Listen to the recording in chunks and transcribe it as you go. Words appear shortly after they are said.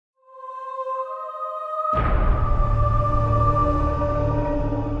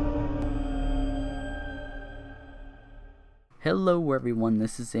Hello everyone,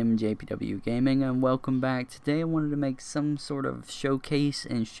 this is MJPWGaming and welcome back. Today I wanted to make some sort of showcase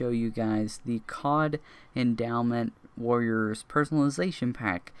and show you guys the COD Endowment Warriors Personalization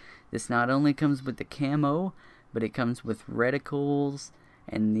Pack. This not only comes with the camo, but it comes with reticles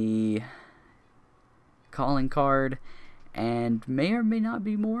and the calling card, and may or may not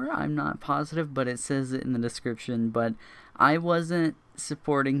be more. I'm not positive, but it says it in the description. But I wasn't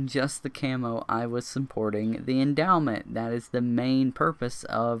supporting just the camo, I was supporting the endowment. That is the main purpose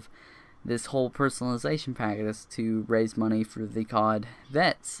of this whole personalization pack, is to raise money for the COD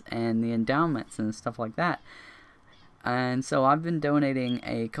vets and the endowments and stuff like that. And so I've been donating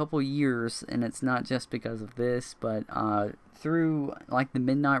a couple years, and it's not just because of this, but through like the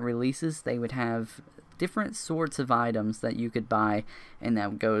midnight releases, they would have different sorts of items that you could buy, and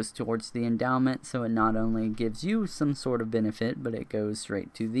that goes towards the endowment. So it not only gives you some sort of benefit, but it goes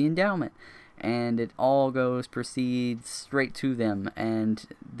straight to the endowment, and it all proceeds straight to them. And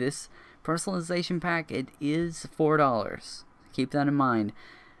this personalization pack, it is $4. Keep that in mind.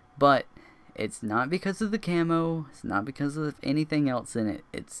 But it's not because of the camo, it's not because of anything else in it.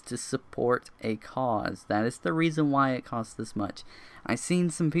 It's to support a cause. That is the reason why it costs this much. I've seen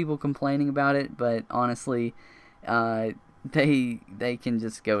some people complaining about it, but honestly, they can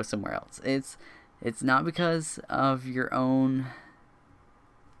just go somewhere else. It's not because of your own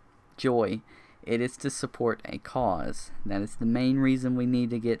joy. It is to support a cause. That is the main reason we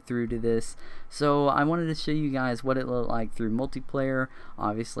need to get through to this. So I wanted to show you guys what it looked like through multiplayer.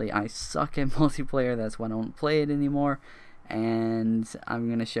 Obviously I suck at multiplayer, that's why I don't play it anymore. And I'm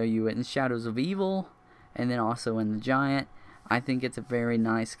going to show you it in Shadows of Evil, and then also in the Giant. I think it's a very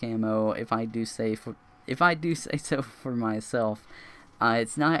nice camo, if I do say so for myself.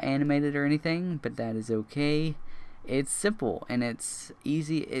 It's not animated or anything, but that is okay. It's simple and it's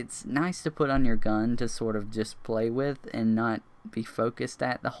easy. It's nice to put on your gun to sort of just play with and not be focused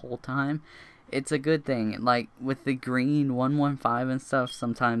at the whole time. It's a good thing. Like with the green 115 and stuff,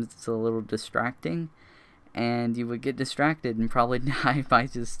 sometimes it's a little distracting, and you would get distracted and probably die by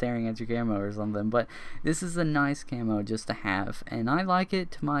just staring at your camo or something. But this is a nice camo just to have, and I like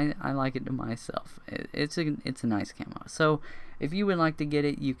it to myself. It's a nice camo. So if you would like to get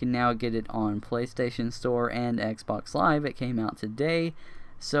it, you can now get it on PlayStation Store and Xbox Live. It came out today.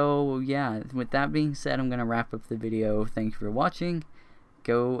 So yeah, with that being said, I'm gonna wrap up the video. Thank you for watching.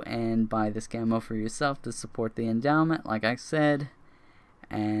 Go and buy this camo for yourself to support the endowment, like I said,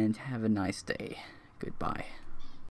 and have a nice day. Goodbye.